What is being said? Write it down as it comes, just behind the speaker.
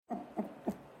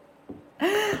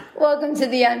Welcome to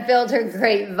the Unfiltered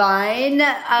Grapevine.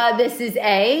 This is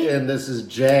A. And this is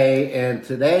Jay. And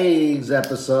today's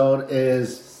episode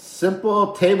is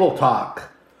Simple Table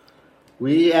Talk.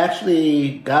 We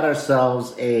actually got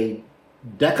ourselves a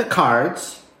deck of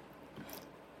cards.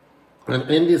 And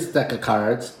in this deck of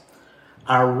cards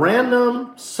are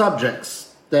random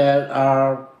subjects that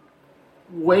are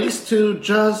ways to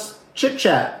just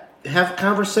chit-chat, have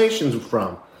conversations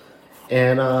from.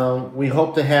 And we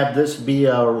hope to have this be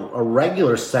a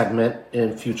regular segment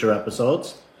in future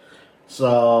episodes.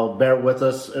 So bear with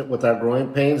us with our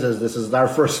growing pains as this is our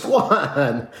first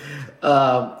one.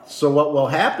 So what will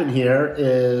happen here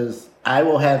is I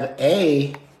will have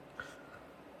A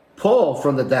pull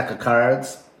from the deck of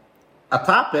cards a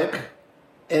topic,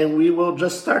 and we will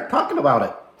just start talking about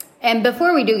it. And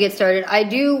before we do get started, I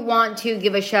do want to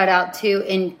give a shout out to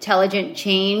Intelligent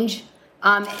Change.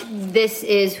 This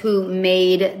is who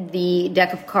made the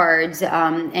deck of cards.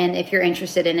 And if you're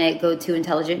interested in it, go to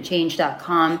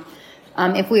intelligentchange.com.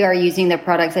 If we are using their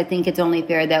products, I think it's only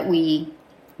fair that we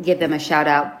give them a shout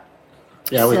out.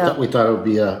 Yeah, we thought it would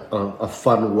be a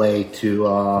fun way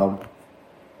to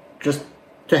just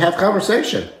to have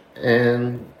conversation,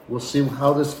 and we'll see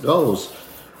how this goes.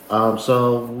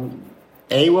 So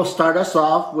A will start us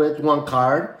off with one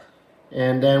card,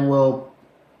 and then we'll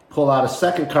pull out a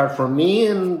second card from me,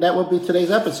 and that will be today's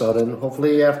episode. And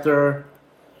hopefully after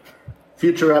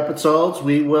future episodes,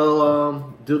 we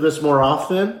will do this more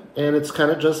often, and it's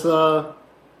kind of just,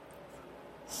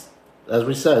 as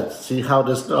we said, see how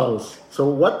this goes. So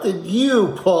what did you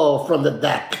pull from the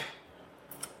deck?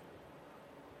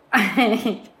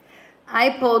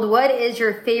 I pulled, what is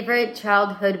your favorite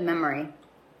childhood memory?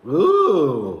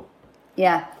 Ooh.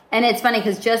 Yeah, and it's funny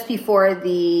because just before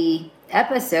the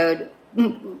episode,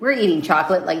 we're eating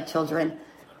chocolate like children,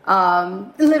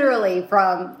 literally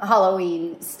from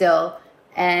Halloween still.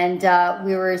 And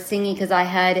we were singing because I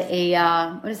had a,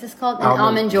 what is this called? An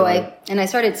Almond Joy. And I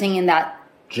started singing that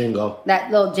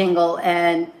little jingle.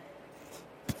 And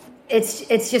it's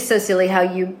just so silly how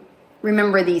you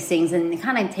remember these things and they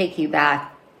kind of take you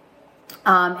back.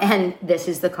 And this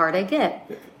is the card I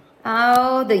get.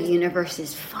 Oh, the universe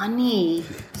is funny.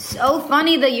 So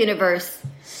funny, the universe.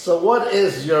 So what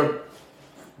is your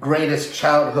greatest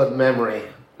childhood memory?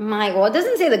 Well, it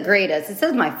doesn't say the greatest. It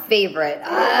says my favorite.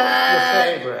 Your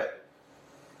favorite?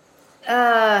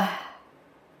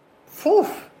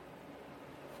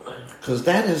 Because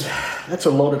that's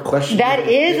a loaded question. That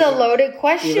is a loaded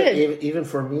question. Even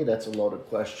for me, that's a loaded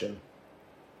question.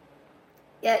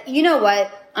 Yeah, you know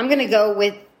what? I'm going to go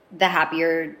with the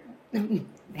happier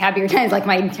times. Like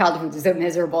my childhood was so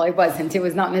miserable. It wasn't. It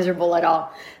was not miserable at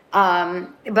all.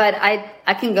 But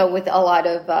I can go with a lot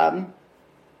of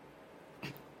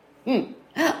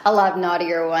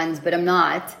naughtier ones, but I'm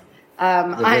not.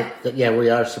 We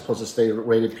are supposed to stay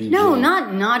rated PG. No,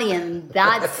 not naughty in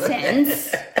that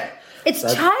sense. It's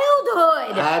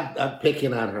childhood. I'm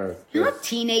picking on her. Not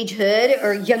teenagehood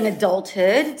or young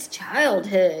adulthood. It's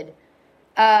childhood.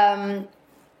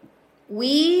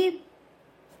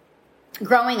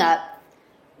 Growing up,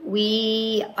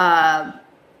 we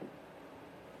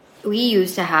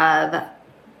used to have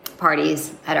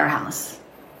parties at our house,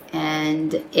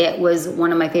 and it was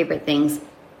one of my favorite things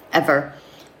ever.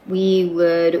 We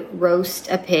would roast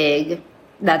a pig.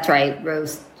 That's right,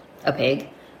 roast a pig.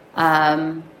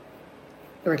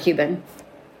 We're Cuban.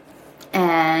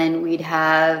 And we'd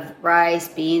have rice,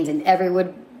 beans, and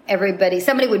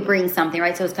somebody would bring something,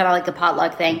 right? So it's kind of like a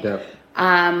potluck thing. Yeah.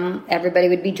 Everybody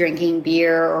would be drinking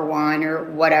beer or wine or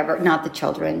whatever. Not the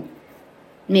children.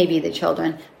 Maybe the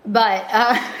children. But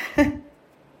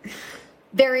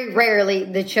very rarely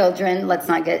the children. Let's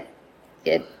not get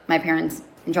my parents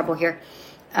in trouble here.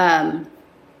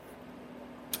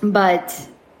 But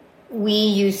we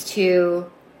used to...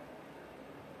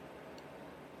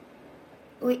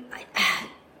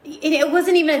 It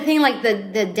wasn't even a thing. Like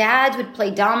the dads would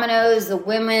play dominoes, the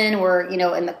women were,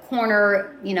 in the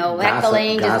corner,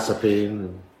 heckling,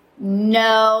 gossiping.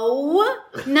 No,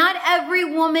 not every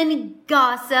woman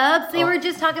gossips. They were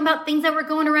just talking about things that were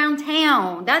going around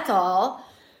town. That's all.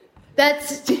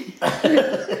 That's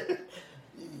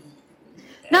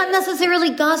not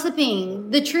necessarily gossiping.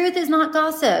 The truth is not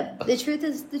gossip. The truth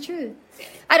is the truth.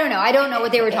 I don't know. I don't know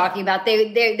what they were talking about.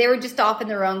 They were just off in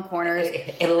their own corners.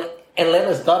 And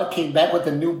Lena's daughter came back with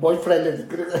a new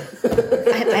boyfriend.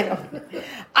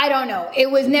 I don't know. It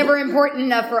was never important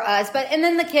enough for us. And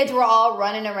then the kids were all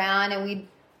running around, and we'd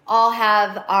all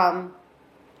have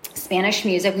Spanish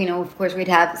music. Of course, we'd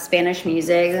have Spanish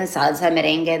music, salsa,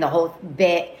 merengue, the whole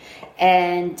bit.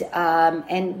 And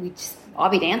we just all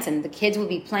be dancing. The kids would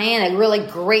be playing. A really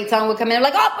great song would come in.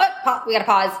 Like, we got to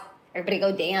pause. Everybody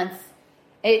go dance.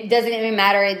 It doesn't even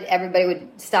matter. Everybody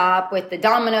would stop with the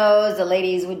dominoes. The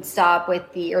ladies would stop with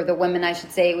or the women, I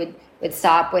should say, would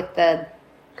stop with the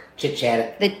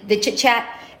chit-chat. The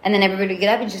chit-chat. And then everybody would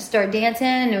get up and just start dancing.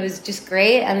 And it was just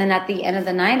great. And then at the end of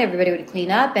the night, everybody would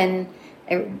clean up and,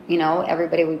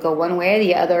 everybody would go one way or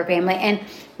the other family. And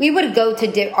we would go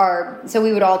to so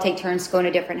we would all take turns going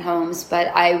to different homes. But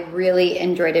I really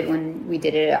enjoyed it when we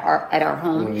did it at our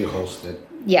home. When you hosted.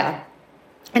 Yeah.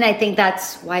 And I think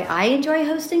that's why I enjoy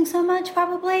hosting so much,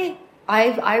 probably.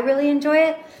 I really enjoy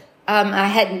it. I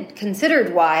hadn't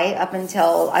considered why up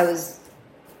until I was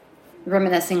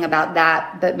reminiscing about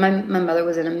that. But my mother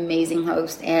was an amazing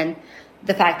host. And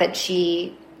the fact that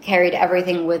she carried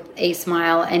everything with a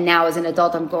smile. And now as an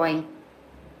adult, I'm going,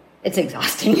 it's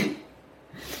exhausting.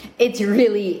 It's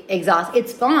really exhausting.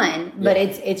 It's fun, but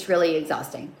it's really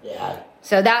exhausting. Yeah.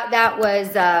 So that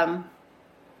was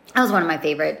one of my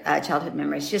favorite childhood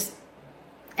memories.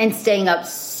 And staying up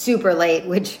super late,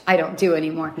 which I don't do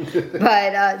anymore,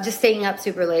 but just staying up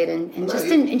super late and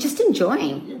just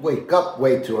enjoying. You wake up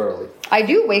way too early. I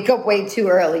do wake up way too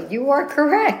early. You are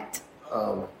correct.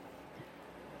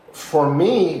 For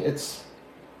me, it's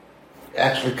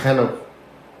actually kind of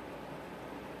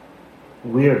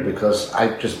weird because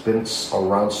I've just been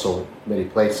around so many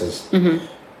places.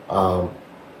 Mm-hmm.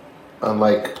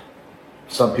 Unlike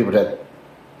some people that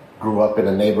grew up in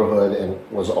a neighborhood and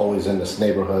was always in this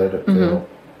neighborhood, mm-hmm.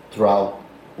 Throughout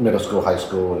middle school, high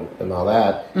school, and all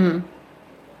that. Mm-hmm.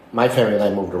 My family and I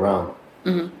moved around.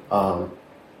 Mm-hmm.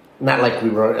 Not like we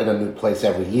were in a new place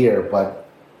every year, but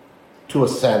to a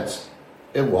sense,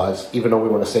 it was. Even though we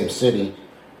were in the same city,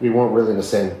 we weren't really in the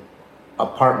same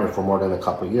apartment for more than a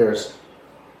couple of years.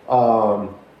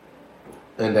 And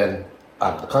then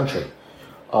out of the country.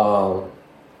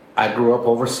 I grew up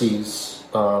overseas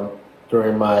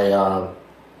during my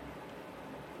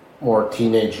more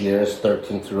teenage years,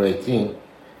 13 through 18.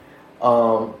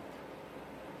 And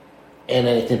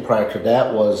anything prior to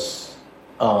that was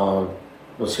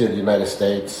here in the United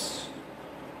States,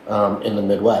 in the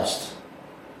Midwest.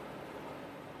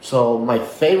 So my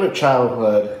favorite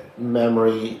childhood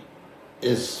memory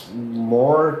is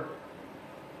more...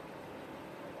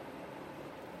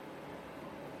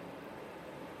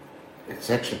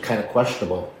 It's actually kind of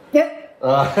questionable. Yep.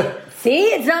 See,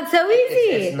 it's not so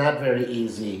easy. It's not very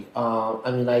easy.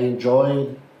 I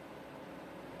enjoyed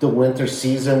the winter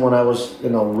season when I was,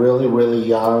 really, really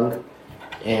young,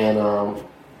 and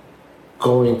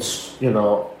going, in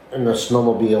a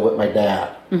snowmobile with my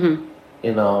dad, mm-hmm.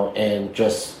 And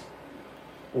just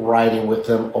riding with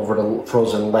him over the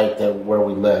frozen lake where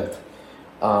we lived.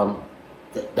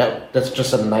 That's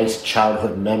just a nice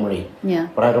childhood memory. Yeah.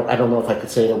 But I don't know if I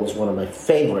could say that was one of my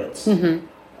favorites. Mm-hmm.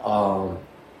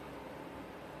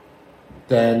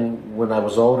 Then when I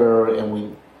was older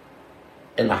and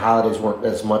the holidays weren't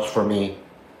as much for me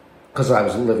because I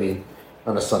was living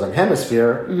on the southern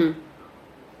hemisphere, mm-hmm.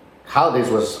 holidays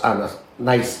was on a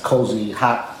nice, cozy,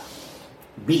 hot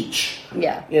beach.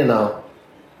 Yeah. It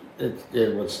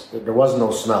was, there was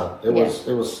no snow. It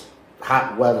was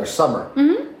hot weather summer.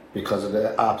 Mm-hmm. Because of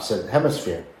the opposite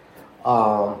hemisphere.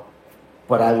 But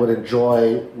I would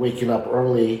enjoy waking up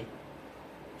early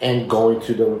and going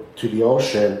to the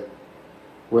ocean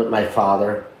with my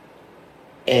father,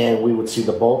 and we would see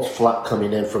the boats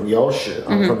coming in from the ocean,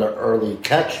 mm-hmm. From the early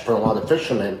catch from all the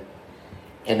fishermen,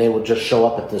 and they would just show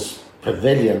up at this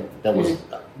pavilion that was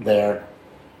mm-hmm. there,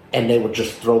 and they would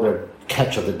just throw their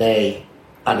catch of the day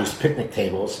on these picnic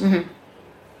tables mm-hmm.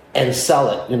 and sell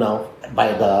it,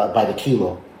 by the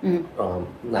kilo.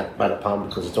 Mm-hmm. Not by the pound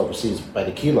because it's overseas, by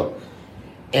the kilo.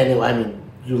 And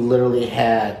you literally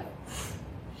had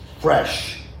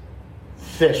fresh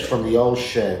fish from the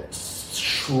ocean,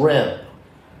 shrimp,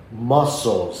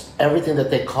 mussels, everything that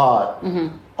they caught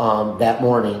mm-hmm. That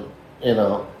morning, and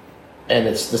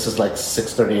this is like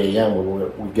 6:30 a.m.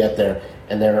 when we get there,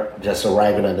 and they're just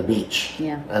arriving on the beach,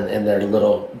 in their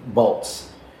little boats.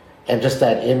 And just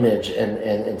that image,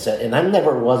 and I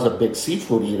never was a big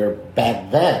seafood eater back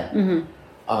then,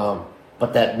 mm-hmm.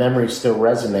 But that memory still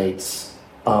resonates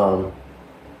of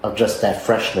just that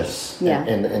freshness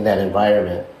in that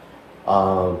environment.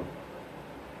 But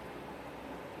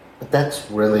that's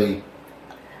really,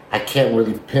 I can't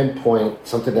really pinpoint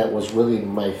something that was really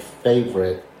my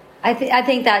favorite. I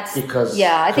think that's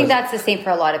I think that's the same for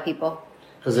a lot of people.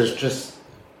 Because there's just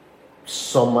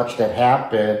so much that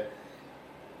happened.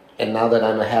 And now that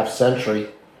I'm a half century,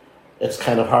 it's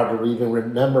kind of hard to even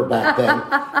remember back then.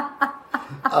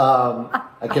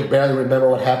 I can barely remember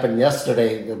what happened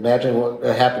yesterday. Imagine what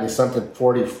happened something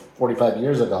 40, 45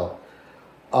 years ago.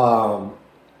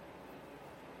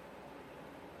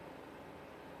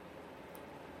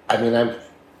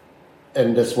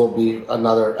 And this will be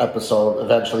another episode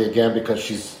eventually again because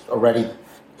she's already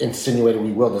insinuated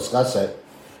we will discuss it.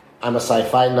 I'm a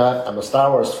sci-fi nut. I'm a Star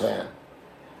Wars fan.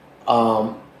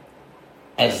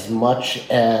 As much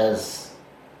as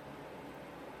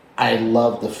I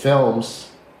love the films,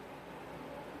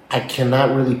 I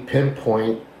cannot really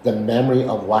pinpoint the memory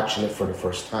of watching it for the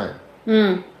first time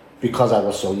because I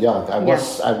was so young. I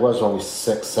was only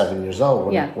 6, 7 years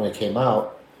old when it came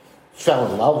out. Fell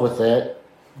in love with it.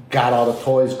 Got all the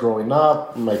toys growing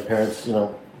up. My parents,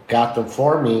 got them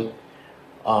for me.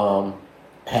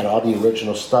 Had all the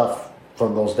original stuff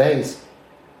from those days.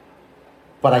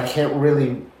 But I can't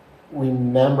really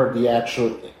remember the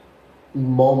actual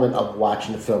moment of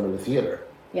watching the film in the theater.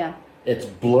 Yeah. It's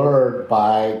blurred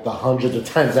by the hundreds of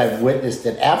times I've witnessed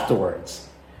it afterwards.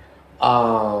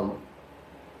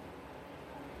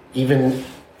 Even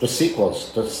the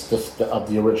sequels of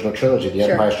the original trilogy, The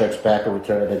Empire Strikes Back and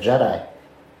Return of the Jedi.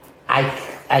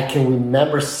 I can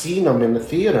remember seeing them in the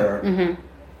theater,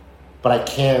 but I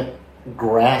can't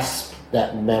grasp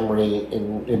that memory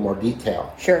in more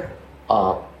detail. Sure.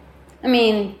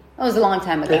 It was a long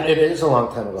time ago. It is a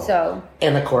long time ago. So,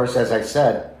 and of course, as I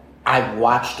said, I've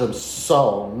watched them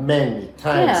so many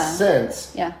times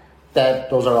since that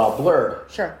those are all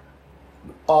blurred. Sure.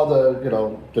 All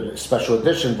the special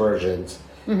edition versions,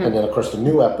 and then of course the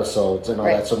new episodes and all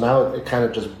that. So now it kind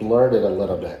of just blurred it a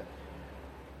little bit.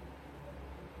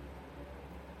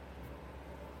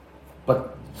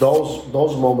 But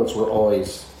those moments were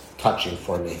always touching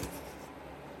for me.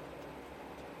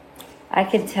 I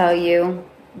can tell you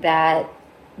that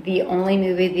the only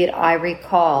movie that I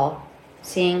recall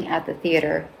seeing at the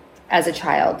theater as a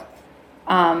child,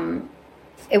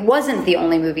 it wasn't the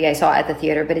only movie I saw at the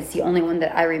theater, but it's the only one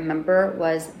that I remember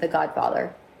was The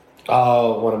Godfather.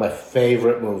 Oh, one of my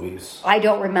favorite movies. I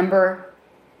don't remember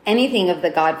anything of The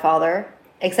Godfather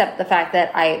except the fact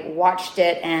that I watched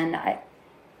it and it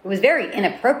was very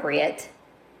inappropriate.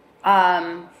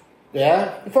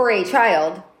 For a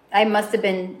child. I must have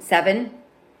been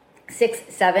 6,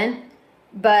 7,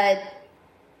 but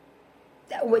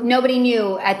nobody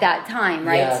knew at that time,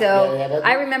 right?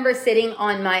 I remember sitting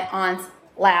on my aunt's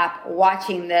lap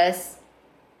watching this,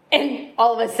 and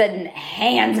all of a sudden,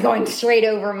 hands going straight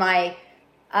over my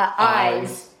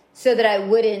eyes so that I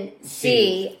wouldn't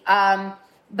see. But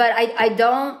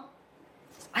I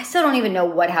still don't even know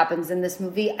what happens in this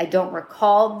movie. I don't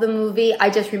recall the movie. I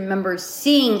just remember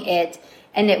seeing it,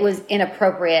 and it was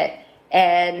inappropriate.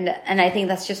 And I think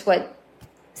that's just what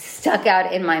stuck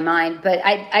out in my mind. But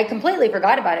I completely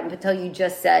forgot about it until you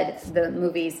just said the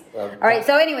movies. All right,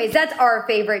 so anyways, that's our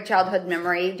favorite childhood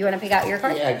memory. Do you want to pick out your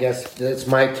card? Yeah, I guess it's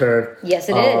my turn. Yes,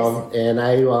 it is. And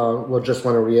I will just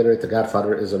want to reiterate, The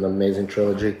Godfather is an amazing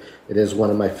trilogy. It is one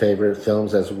of my favorite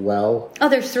films as well. Oh,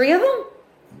 there's 3 of them?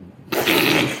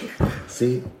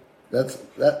 See, that's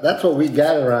what we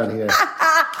got around here.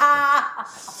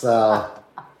 So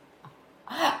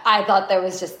I thought there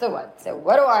was just the one. So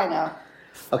what do I know?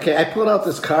 Okay, I pulled out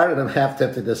this card and I'm half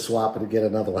tempted to swap it and get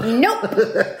another one. Nope.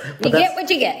 You get what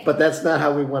you get. But that's not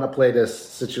how we want to play this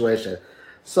situation.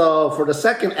 So for the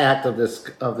second act of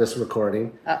this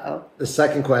recording, the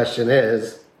second question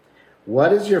is,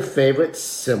 what is your favorite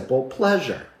simple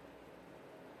pleasure?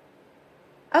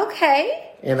 Okay.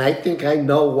 And I think I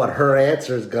know what her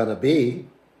answer is going to be.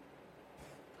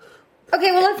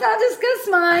 Okay, well, let's not discuss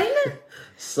mine.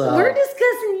 So we're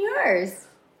discussing yours.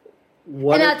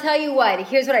 I'll tell you what.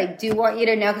 Here's what I do want you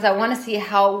to know, because I want to see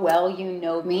how well you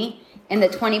know me in the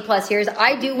 20-plus years.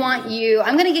 I do want you...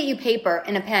 I'm going to get you paper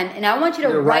and a pen, and I want you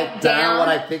to write down what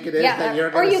I think it is that you're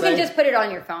going to say. Or you can just put it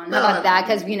on your phone. How about that?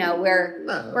 Because,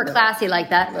 we're classy like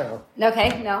that. No.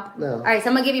 Okay? No? No. All right, so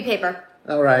I'm going to give you paper.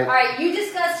 All right. All right, you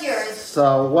discuss yours.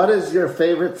 So, what is your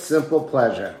favorite simple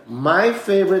pleasure? My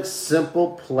favorite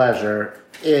simple pleasure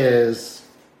is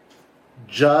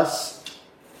just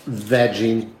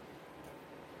vegging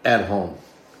at home.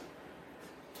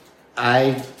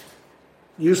 I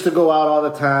used to go out all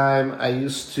the time. I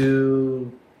used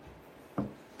to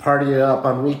party it up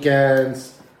on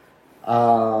weekends.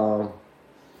 But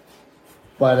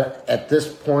at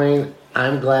this point,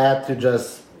 I'm glad to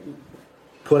just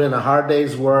put in a hard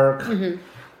day's work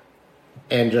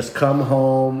and just come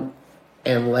home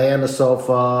and lay on the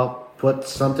sofa, put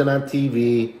something on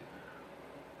TV,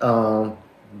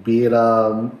 be it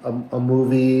a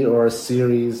movie or a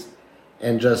series,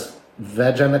 and just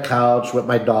veg on the couch with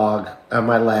my dog on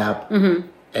my lap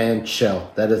and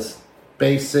chill. That is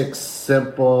basic,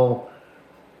 simple,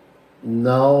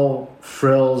 no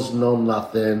frills, no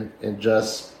nothing, and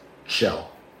just chill.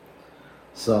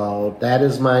 So that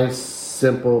is my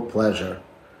simple pleasure.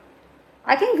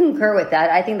 I can concur with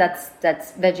that. I think that's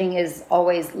vegging is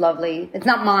always lovely. It's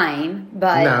not mine,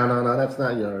 but no, that's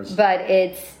not yours. But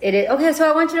it is okay. So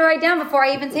I want you to write down before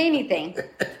I even say anything.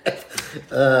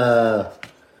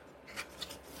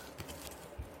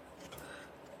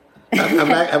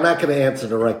 I'm not going to answer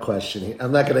the right question here.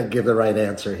 I'm not going to give the right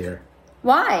answer here.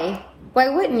 Why? Why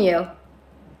wouldn't you?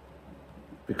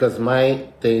 Because my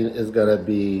thing is going to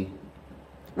be...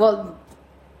 Well,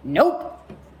 nope.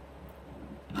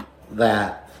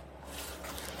 That.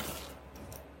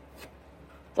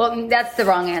 Well, that's the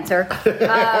wrong answer.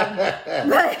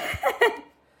 But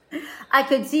I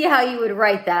could see how you would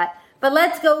write that. But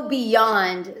let's go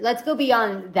beyond. Let's go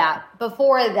beyond that.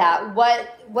 Before that,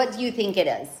 what do you think it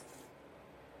is?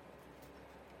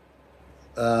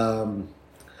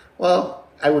 Well,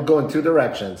 I would go in two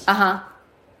directions.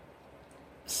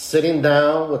 Sitting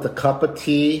down with a cup of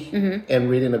tea and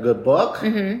reading a good book,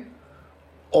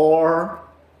 or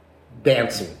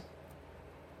dancing.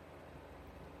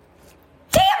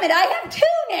 Damn it, I have two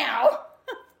now.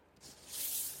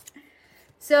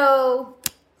 So,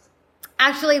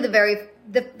 actually, the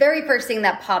very first thing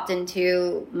that popped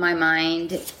into my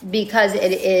mind, because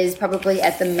it is probably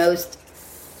at the most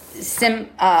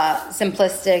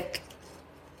simplistic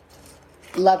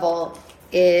level,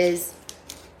 is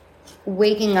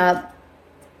waking up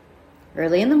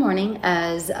early in the morning,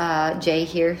 as Jay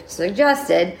here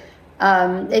suggested,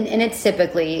 and it's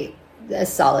typically a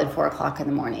solid 4 o'clock in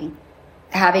the morning,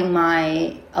 having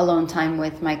my alone time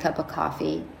with my cup of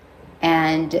coffee.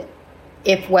 And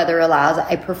if weather allows,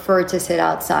 I prefer to sit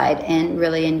outside and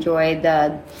really enjoy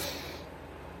the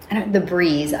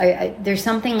breeze. There's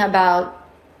something about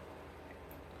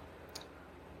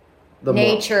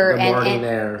nature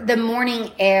and the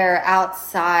morning air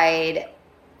outside.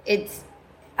 It's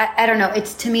I don't know.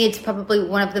 It's, to me, it's probably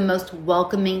one of the most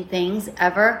welcoming things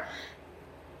ever.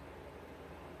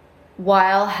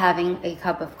 While having a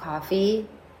cup of coffee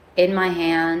in my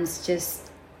hands,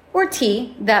 or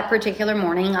tea that particular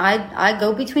morning. I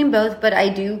go between both, but I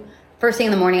do, first thing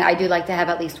in the morning, I do like to have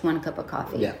at least one cup of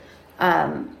coffee. Yeah.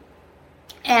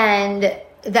 And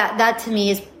that to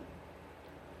me is,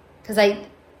 because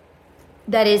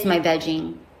that is my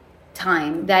vegging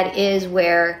time. That is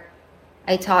where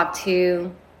I talk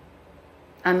to,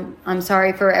 I'm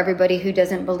sorry for everybody who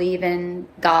doesn't believe in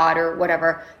God or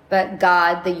whatever, but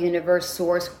God, the universe,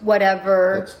 source,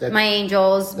 whatever, that's my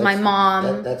angels, my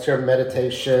mom. That's your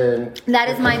meditation. That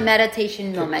is my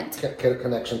meditation moment.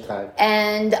 Connection time.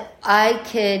 And I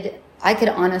could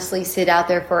honestly sit out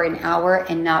there for an hour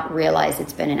and not realize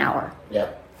it's been an hour. Yeah.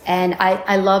 And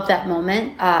I love that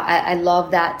moment. I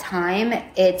love that time.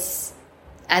 It's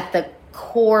at the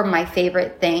core my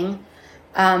favorite thing.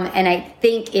 And I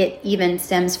think it even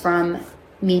stems from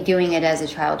me doing it as a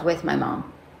child with my mom.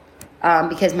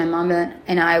 Because my mom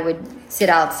and I would sit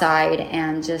outside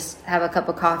and just have a cup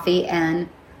of coffee and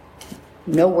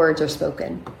no words are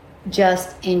spoken.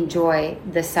 Just enjoy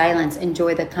the silence,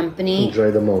 enjoy the company. Enjoy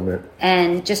the moment.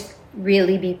 And just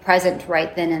really be present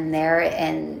right then and there.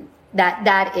 And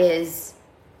that is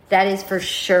for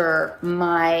sure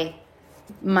my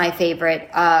favorite.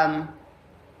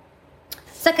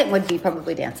 Second would be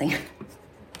probably dancing.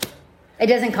 It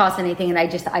doesn't cost anything, and I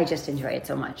just enjoy it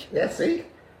so much. Yeah, see?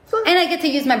 And I get to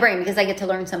use my brain because I get to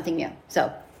learn something new. So,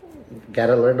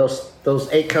 gotta learn those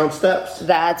 8 count steps.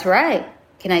 That's right.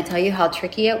 Can I tell you how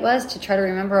tricky it was to try to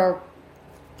remember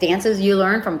dances you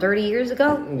learned from 30 years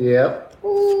ago? Yep.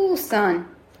 Ooh, son.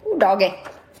 Ooh, doggy.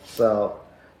 So,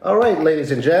 all right,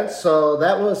 ladies and gents. So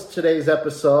that was today's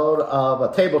episode of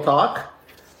a Table Talk,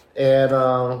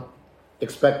 and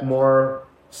expect more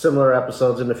similar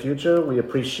episodes in the future. We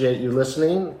appreciate you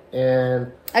listening.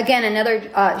 And again, another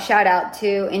shout out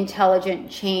to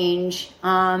Intelligent Change.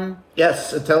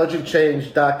 Yes,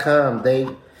 intelligentchange.com.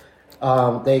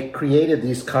 They created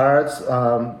these cards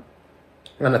on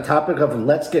the topic of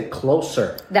let's get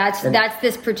closer. That's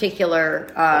this particular.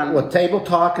 Table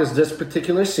Talk is this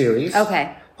particular series.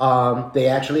 Okay. They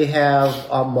actually have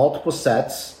multiple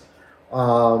sets,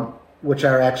 which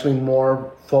are actually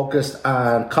more focused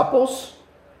on couples.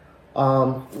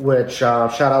 Which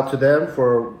shout out to them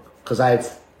because I've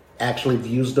actually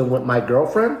used them with my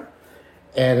girlfriend,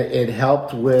 and it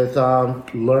helped with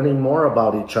learning more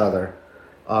about each other.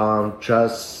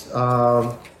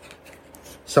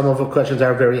 Some of the questions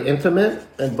are very intimate,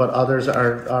 but others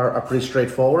are pretty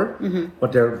straightforward. Mm-hmm.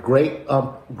 But they're great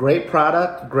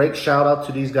product. Great shout out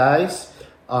to these guys.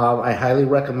 I highly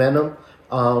recommend them.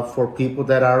 for people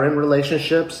that are in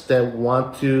relationships that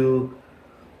want to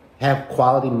have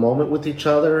quality moment with each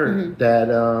other that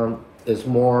is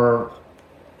more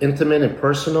intimate and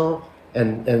personal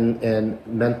and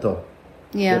mental.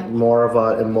 Yeah. More of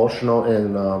an emotional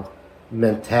and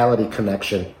mentality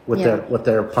connection with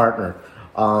their partner.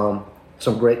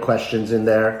 Some great questions in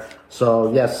there.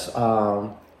 So yes.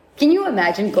 Can you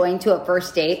imagine going to a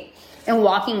first date and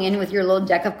walking in with your little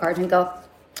deck of cards and go,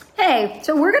 "Hey,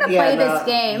 so we're gonna play this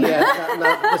game."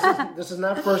 This is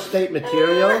not first date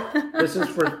material. This is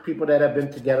for people that have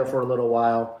been together for a little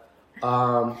while.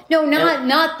 No,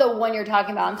 not the one you're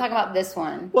talking about. I'm talking about this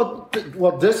one. Well,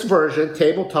 this version,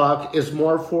 Table Talk, is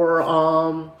more for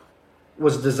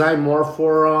was designed more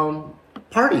for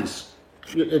parties,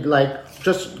 like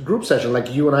just group session,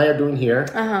 like you and I are doing here.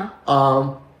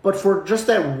 But for just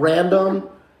that random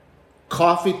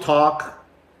coffee talk,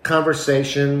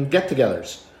 conversation,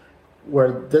 get-togethers,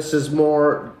 where this is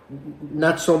more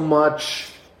not so much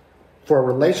for a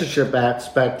relationship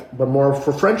aspect, but more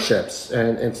for friendships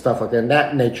and stuff like that, and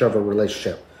that nature of a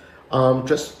relationship.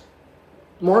 Just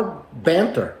more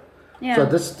banter. Yeah. So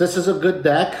this is a good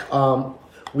deck.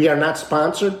 We are not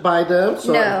sponsored by them,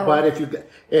 so no. But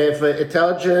if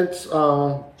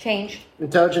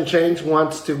Intelligent Change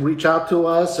wants to reach out to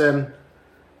us and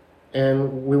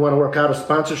we want to work out a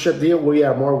sponsorship deal, we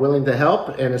are more willing to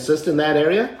help and assist in that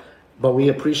area. But we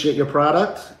appreciate your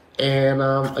product. And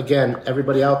again,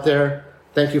 everybody out there,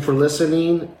 thank you for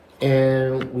listening,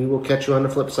 and we will catch you on the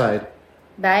flip side.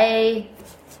 Bye.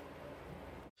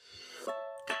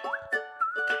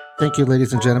 Thank you,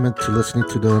 ladies and gentlemen, for listening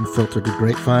to the Unfiltered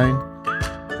Grapevine.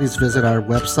 Please visit our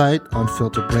website,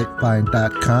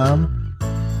 unfilteredgrapevine.com,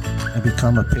 and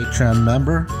become a Patreon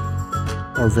member,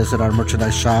 or visit our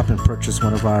merchandise shop and purchase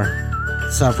one of our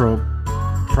several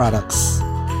products.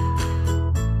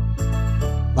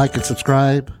 Like and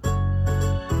subscribe.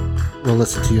 We'll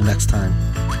listen to you next time.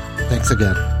 Thanks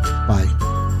again. Bye.